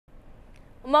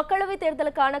மக்களவைத்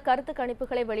தேர்தலுக்கான கருத்து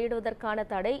கணிப்புகளை வெளியிடுவதற்கான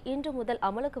தடை இன்று முதல்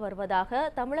அமலுக்கு வருவதாக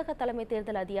தமிழக தலைமை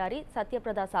தேர்தல் அதிகாரி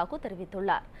சத்யபிரதா சாஹூ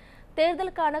தெரிவித்துள்ளார்.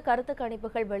 தேர்தலுக்கான கருத்து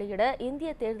கணிப்புகள் வெளியிட இந்திய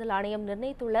தேர்தல் ஆணையம்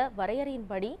நிர்ணயித்துள்ள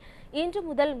வரையறையின்படி இன்று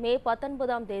முதல் மே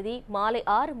 19ஆம் தேதி மாலை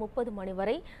 6:30 மணி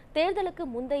வரை தேர்தலுக்கு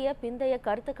முந்தைய பிந்தைய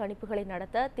கருத்து கணிப்புகளை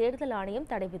நடத்த தேர்தல் ஆணையம்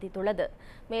தடை விதித்துள்ளது.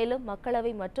 மேலும்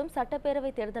மக்களவை மற்றும்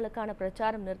சட்டப்பேரவை தேர்தலுக்கான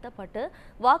பிரச்சாரம் நிறுத்தப்பட்டு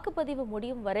வாக்குப்பதிவு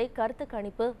முடியும் வரை கருத்து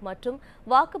கணிப்பு மற்றும்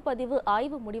வாக்குப்பதிவு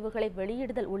ஆய்வு முடிவுகளை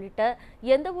வெளியிடுதல் உள்ளிட்ட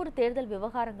எந்தவொரு தேர்தல்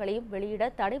விவகாரங்களையும்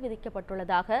வெளியிட தடை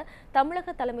விதிக்கப்பட்டுள்ளதாக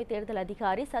தமிழக தலைமை தேர்தல்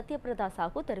அதிகாரி சத்யபிரதா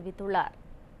சாஹூ தெரிவித்துள்ளார்.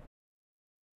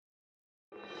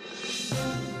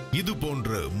 இது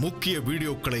போன்ற முக்கிய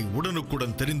வீடியோக்களை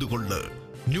உடனுக்குடன் தெரிந்து கொள்ள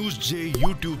NewsJ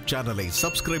யூடியூப் சேனலை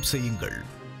சப்ஸ்கிரைப் செய்யுங்கள்.